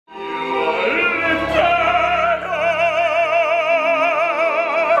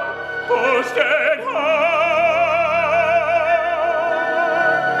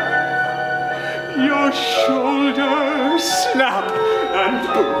and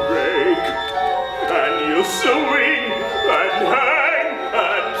break, and you swing and hang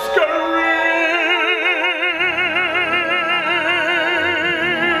and scream.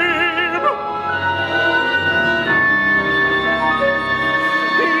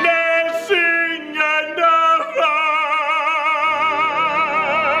 Dancing and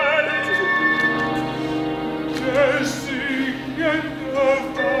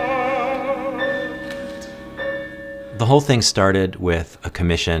The whole thing started with a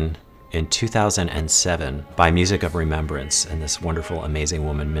commission in 2007 by Music of Remembrance and this wonderful, amazing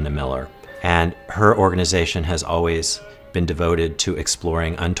woman, Minna Miller. And her organization has always been devoted to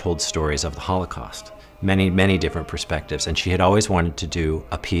exploring untold stories of the Holocaust, many, many different perspectives. And she had always wanted to do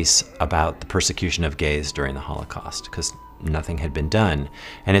a piece about the persecution of gays during the Holocaust, because nothing had been done.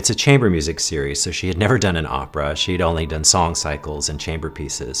 And it's a chamber music series, so she had never done an opera. She'd only done song cycles and chamber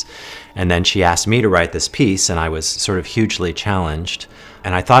pieces. And then she asked me to write this piece, and I was sort of hugely challenged.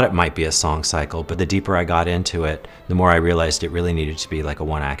 And I thought it might be a song cycle, but the deeper I got into it, the more I realized it really needed to be like a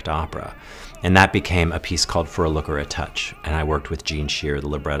one-act opera. And that became a piece called For a Look or a Touch. And I worked with Gene Scheer, the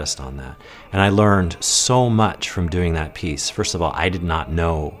librettist, on that. And I learned so much from doing that piece. First of all, I did not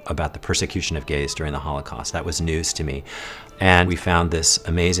know about the persecution of gays during the Holocaust. That was news to me. And we found this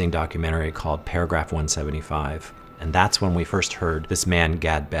amazing documentary called Paragraph 175. And that's when we first heard this man,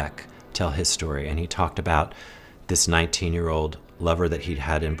 Gad Beck, tell his story. And he talked about this 19-year-old lover that he'd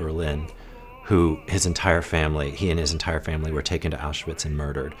had in Berlin, who he and his entire family were taken to Auschwitz and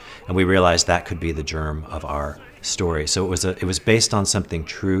murdered. And we realized that could be the germ of our story. So it was based on something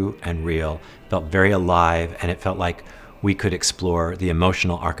true and real, felt very alive, and it felt like we could explore the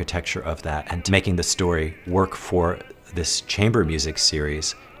emotional architecture of that and making the story work for this chamber music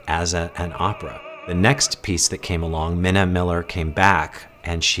series as an opera. The next piece that came along, Minna Miller came back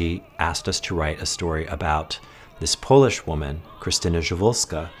and she asked us to write a story about this Polish woman, Krystyna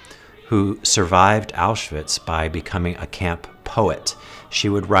Zywulska, who survived Auschwitz by becoming a camp poet. She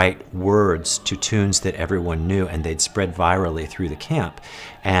would write words to tunes that everyone knew, and they'd spread virally through the camp.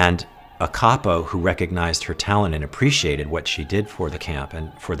 And a capo who recognized her talent and appreciated what she did for the camp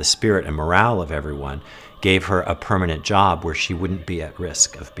and for the spirit and morale of everyone gave her a permanent job where she wouldn't be at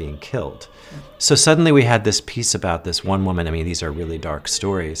risk of being killed. So suddenly we had this piece about this one woman. I mean, these are really dark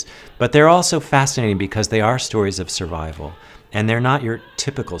stories, but they're also fascinating because they are stories of survival. And they're not your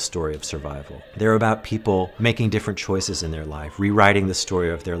typical story of survival. They're about people making different choices in their life, rewriting the story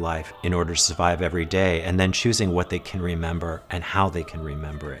of their life in order to survive every day, and then choosing what they can remember and how they can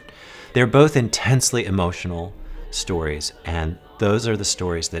remember it. They're both intensely emotional stories, and those are the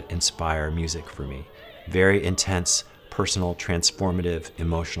stories that inspire music for me. Very intense, personal, transformative,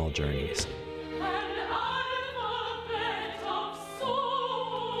 emotional journeys.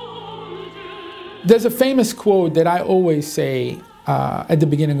 There's a famous quote that I always say at the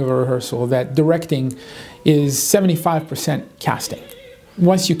beginning of a rehearsal, that directing is 75% casting.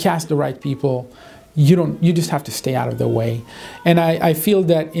 Once you cast the right people, you just have to stay out of their way. And I feel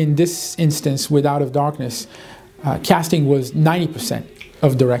that in this instance with Out of Darkness, casting was 90%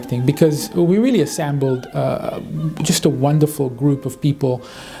 of directing, because we really assembled just a wonderful group of people.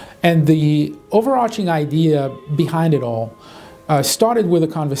 And the overarching idea behind it all started with a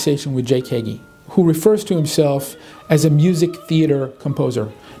conversation with Jake Heggie, who refers to himself as a music theater composer.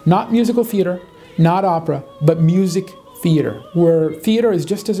 Not musical theater, not opera, but music theater, where theater is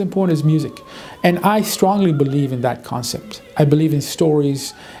just as important as music. And I strongly believe in that concept. I believe in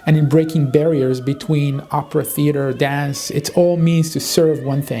stories and in breaking barriers between opera, theater, dance. It all means to serve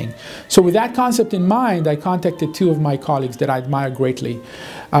one thing. So with that concept in mind, I contacted two of my colleagues that I admire greatly.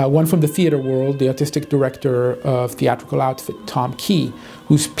 One from the theater world, the artistic director of Theatrical Outfit, Tom Key,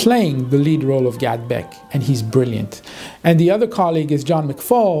 who's playing the lead role of Gad Beck, and he's brilliant. And the other colleague is John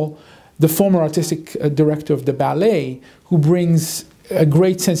McFall, the former artistic director of the ballet, who brings a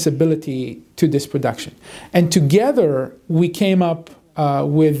great sensibility to this production. And together, we came up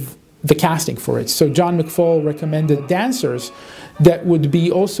with the casting for it. So John McFall recommended dancers that would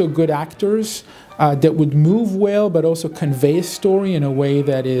be also good actors, that would move well, but also convey a story in a way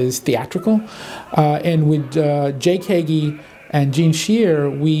that is theatrical. And with Jake Heggie and Gene Scheer,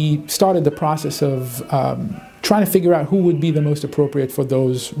 we started the process of trying to figure out who would be the most appropriate for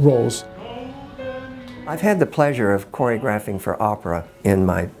those roles. I've had the pleasure of choreographing for opera in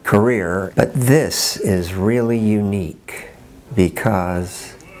my career, but this is really unique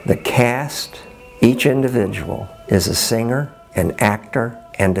because the cast, each individual, is a singer, an actor,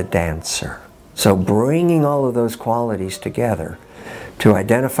 and a dancer. So bringing all of those qualities together to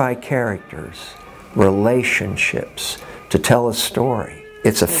identify characters, relationships, to tell a story,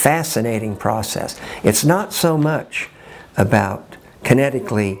 it's a fascinating process. It's not so much about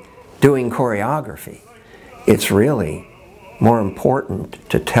kinetically doing choreography. It's really more important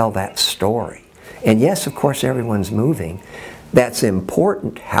to tell that story. And yes, of course, everyone's moving. That's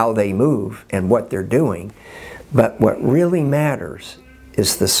important, how they move and what they're doing. But what really matters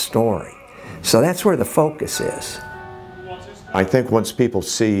is the story. So that's where the focus is. I think once people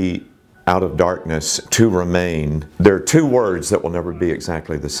see out of darkness to remain, there are two words that will never be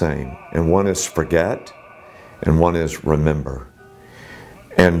exactly the same. And one is forget, and one is remember.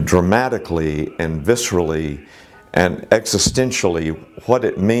 And dramatically and viscerally and existentially, what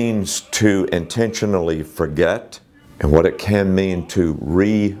it means to intentionally forget and what it can mean to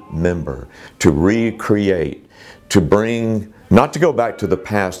remember, to recreate, to bring, not to go back to the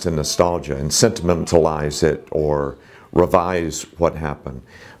past in nostalgia and sentimentalize it or revise what happened,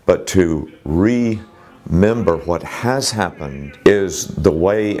 but to remember what has happened is the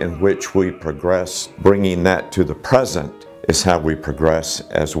way in which we progress. Bringing that to the present is how we progress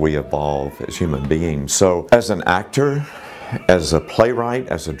as we evolve as human beings. So as an actor, as a playwright,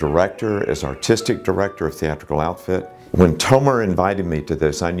 as a director, as artistic director of theatrical outfit, when Tomer invited me to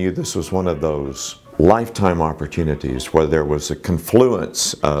this, I knew this was one of those lifetime opportunities where there was a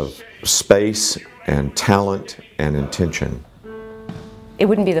confluence of space and talent and intention. It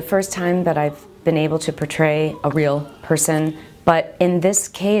wouldn't be the first time that I've been able to portray a real person, but in this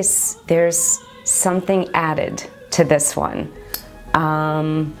case, there's something added to this one.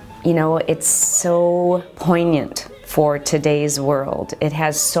 You know, it's so poignant for today's world. It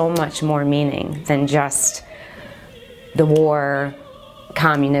has so much more meaning than just the war,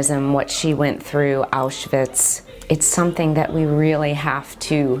 communism, what she went through, Auschwitz. It's something that we really have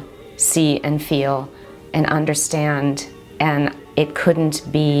to see and feel and understand, and it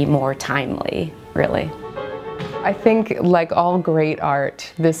couldn't be more timely, really. I think, like all great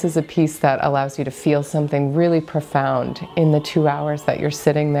art, this is a piece that allows you to feel something really profound in the 2 hours that you're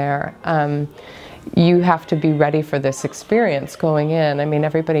sitting there. You have to be ready for this experience going in. I mean,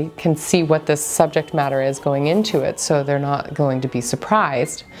 everybody can see what this subject matter is going into it, so they're not going to be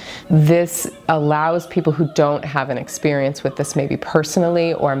surprised. This allows people who don't have an experience with this, maybe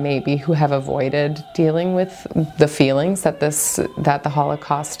personally, or maybe who have avoided dealing with the feelings that the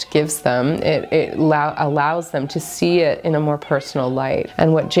Holocaust gives them. It allows them to see it in a more personal light.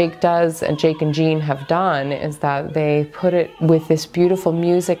 And what Jake does, and Jake and Gene have done, is that they put it with this beautiful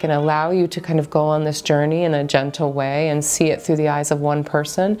music and allow you to kind of go on this journey in a gentle way and see it through the eyes of one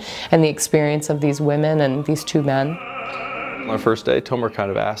person and the experience of these women and these two men. On our first day, Tomer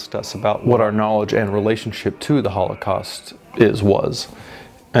kind of asked us about what our knowledge and relationship to the Holocaust was.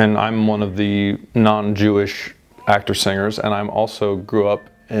 And I'm one of the non-Jewish actor-singers, and I'm also grew up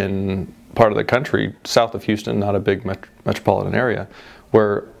in part of the country, south of Houston, not a big metropolitan area,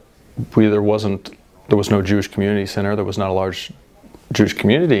 where there was no Jewish community center, there was not a large Jewish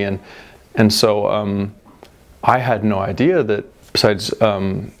community, and so I had no idea that besides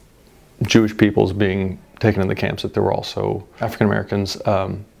Jewish peoples being taken in the camps, that there were also African Americans,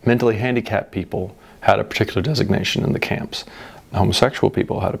 mentally handicapped people had a particular designation in the camps. Homosexual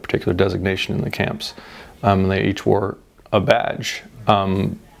people had a particular designation in the camps. They each wore a badge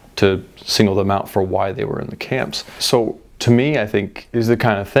to single them out for why they were in the camps. So to me, I think, is the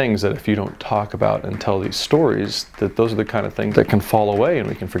kind of things that if you don't talk about and tell these stories, that those are the kind of things that can fall away and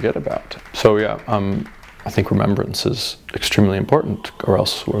we can forget about. So yeah, I think remembrance is extremely important, or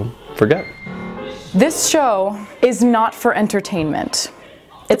else we'll forget. This show is not for entertainment.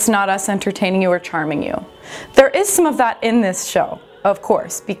 It's not us entertaining you or charming you. There is some of that in this show, of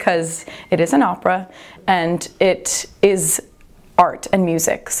course, because it is an opera and it is art and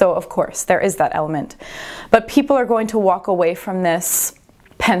music, so of course there is that element. But people are going to walk away from this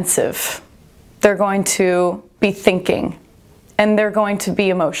pensive. They're going to be thinking, and they're going to be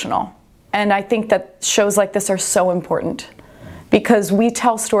emotional. And I think that shows like this are so important, because we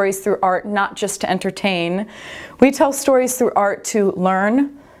tell stories through art not just to entertain. We tell stories through art to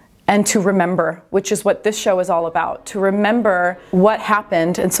learn and to remember, which is what this show is all about, to remember what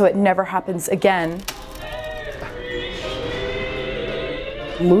happened and so it never happens again.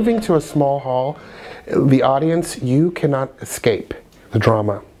 Moving to a small hall, the audience, you cannot escape the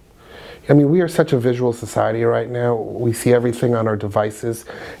drama. I mean, we are such a visual society right now. We see everything on our devices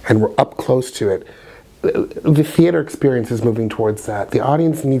and we're up close to it. The theater experience is moving towards that. The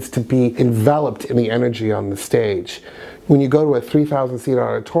audience needs to be enveloped in the energy on the stage. When you go to a 3,000 seat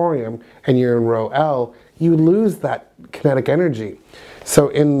auditorium and you're in row L, you lose that kinetic energy. So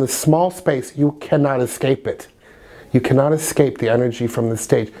in the small space, you cannot escape it. You cannot escape the energy from the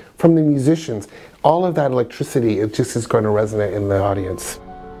stage, from the musicians. All of that electricity, it just is going to resonate in the audience.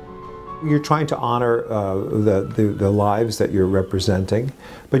 You're trying to honor the lives that you're representing,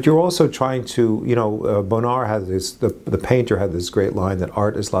 but you're also trying to, you know, Bonnard had this, the painter had this great line that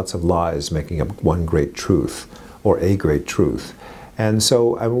art is lots of lies making up one great truth, or a great truth. And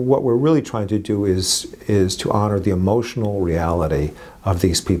so what we're really trying to do is to honor the emotional reality of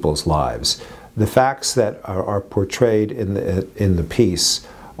these people's lives. The facts that are portrayed in the piece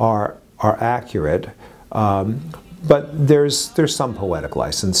are accurate, but there's some poetic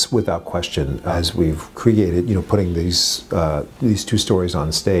license, without question, as we've created, you know, putting these two stories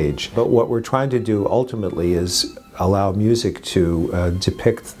on stage. But what we're trying to do ultimately is allow music to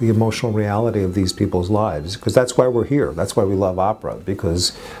depict the emotional reality of these people's lives, because that's why we're here. That's why we love opera,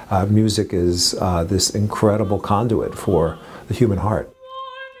 because music is this incredible conduit for the human heart.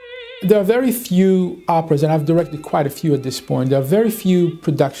 There are very few operas, and I've directed quite a few at this point, there are very few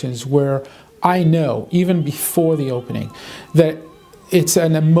productions where I know, even before the opening, that it's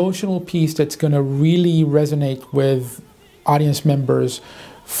an emotional piece that's going to really resonate with audience members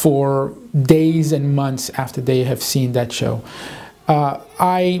for days and months after they have seen that show.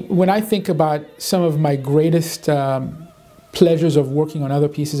 When I think about some of my greatest pleasures of working on other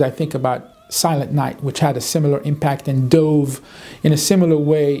pieces, I think about Silent Night, which had a similar impact and dove in a similar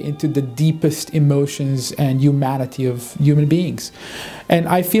way into the deepest emotions and humanity of human beings. And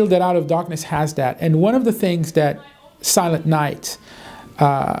I feel that Out of Darkness has that. And one of the things that Silent Night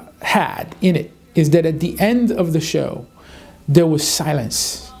had in it is that at the end of the show, there was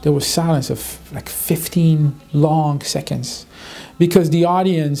silence. There was silence of like 15 long seconds, because the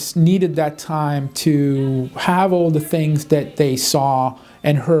audience needed that time to have all the things that they saw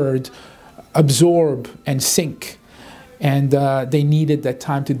and heard absorb and sink, and they needed that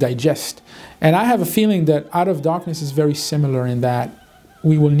time to digest. And I have a feeling that Out of Darkness is very similar in that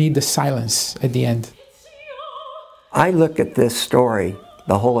we will need the silence at the end. I look at this story,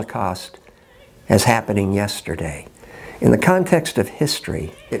 the Holocaust, as happening yesterday. In the context of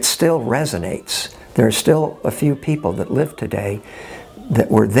history, it still resonates. There are still a few people that live today that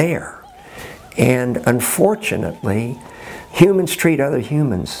were there. And unfortunately, humans treat other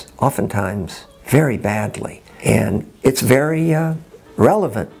humans oftentimes very badly. And it's very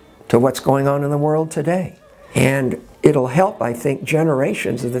relevant to what's going on in the world today. And it'll help, I think,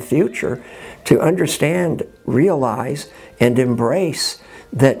 generations of the future to understand, realize, and embrace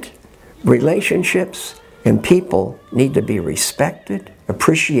that relationships and people need to be respected,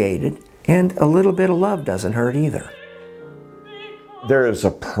 appreciated, and a little bit of love doesn't hurt either. There is a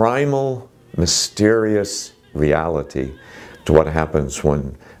primal, mysterious reality to what happens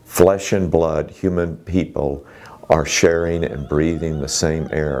when flesh and blood, human people, are sharing and breathing the same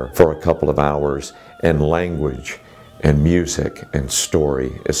air for a couple of hours, and language and music and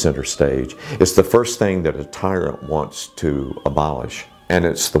story is center stage. It's the first thing that a tyrant wants to abolish. And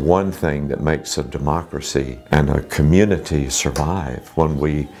it's the one thing that makes a democracy and a community survive, when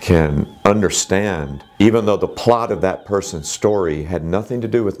we can understand, even though the plot of that person's story had nothing to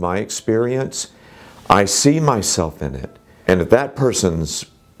do with my experience, I see myself in it. And if that person's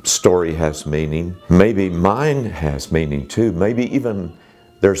story has meaning, maybe mine has meaning too. Maybe even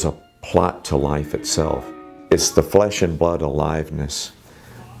there's a plot to life itself. It's the flesh and blood aliveness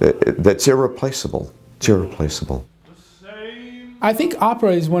that's irreplaceable. It's irreplaceable. I think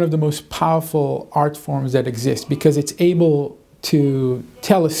opera is one of the most powerful art forms that exist, because it's able to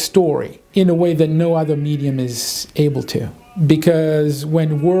tell a story in a way that no other medium is able to. Because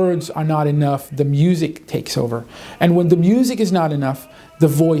when words are not enough, the music takes over. And when the music is not enough, the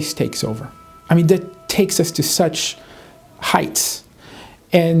voice takes over. I mean, that takes us to such heights.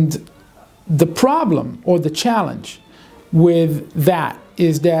 And the problem or the challenge with that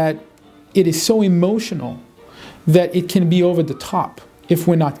is that it is so emotional that it can be over the top if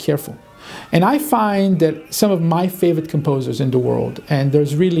we're not careful. And I find that some of my favorite composers in the world, and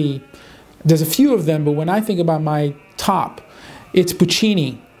there's a few of them, but when I think about my top, it's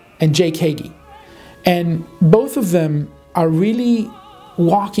Puccini and Jake Heggie. And both of them are really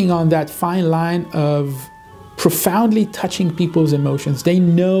walking on that fine line of profoundly touching people's emotions. They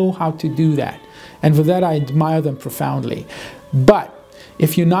know how to do that. And for that, I admire them profoundly. But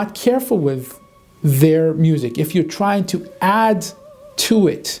if you're not careful with their music, if you're trying to add to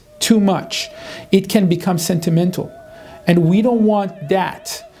it too much, it can become sentimental. And we don't want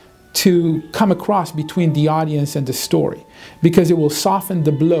that to come across between the audience and the story, because it will soften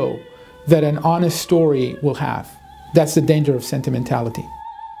the blow that an honest story will have. That's the danger of sentimentality.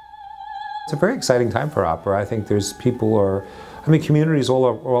 It's a very exciting time for opera. I think there's people communities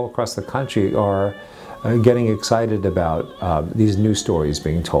all across the country are getting excited about these new stories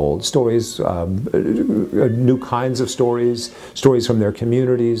being told, stories, new kinds of stories, stories from their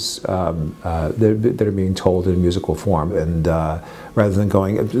communities that are being told in musical form. And rather than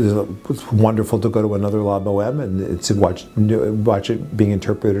going, it's wonderful to go to another La Boheme and to watch it being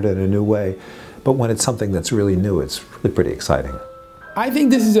interpreted in a new way. But when it's something that's really new, it's really pretty exciting. I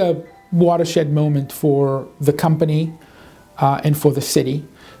think this is a watershed moment for the company and for the city,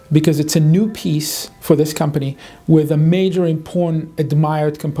 because it's a new piece for this company with a major, important,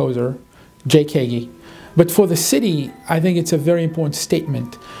 admired composer, Jake Heggie. But for the city, I think it's a very important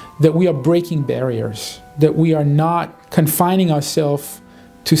statement that we are breaking barriers, that we are not confining ourselves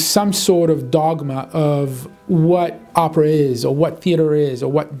to some sort of dogma of what opera is, or what theater is,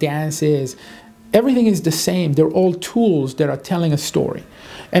 or what dance is. Everything is the same. They're all tools that are telling a story.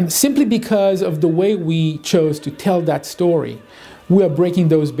 And simply because of the way we chose to tell that story, we are breaking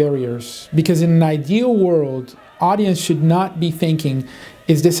those barriers. Because in an ideal world, audience should not be thinking,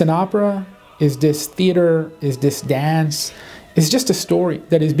 is this an opera? Is this theater? Is this dance? It's just a story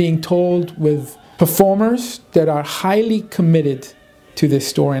that is being told with performers that are highly committed to this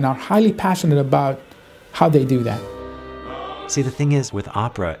story and are highly passionate about how they do that. See, the thing is, with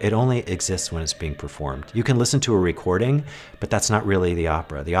opera, it only exists when it's being performed. You can listen to a recording, but that's not really the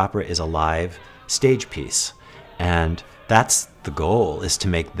opera. The opera is a live stage piece. And that's the goal, is to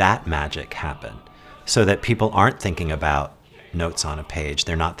make that magic happen so that people aren't thinking about notes on a page.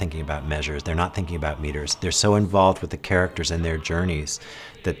 They're not thinking about measures. They're not thinking about meters. They're so involved with the characters and their journeys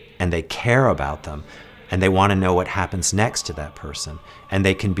and they care about them. And they want to know what happens next to that person. And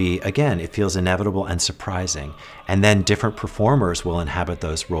they can be, again, it feels inevitable and surprising. And then different performers will inhabit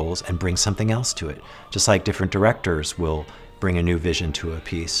those roles and bring something else to it. Just like different directors will bring a new vision to a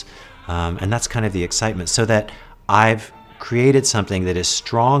piece. And that's kind of the excitement. So that I've created something that is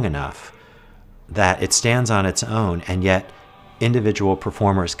strong enough that it stands on its own, and yet individual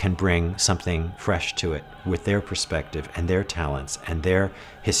performers can bring something fresh to it with their perspective and their talents and their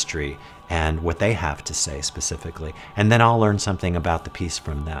history and what they have to say specifically. And then I'll learn something about the piece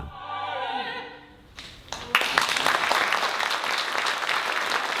from them.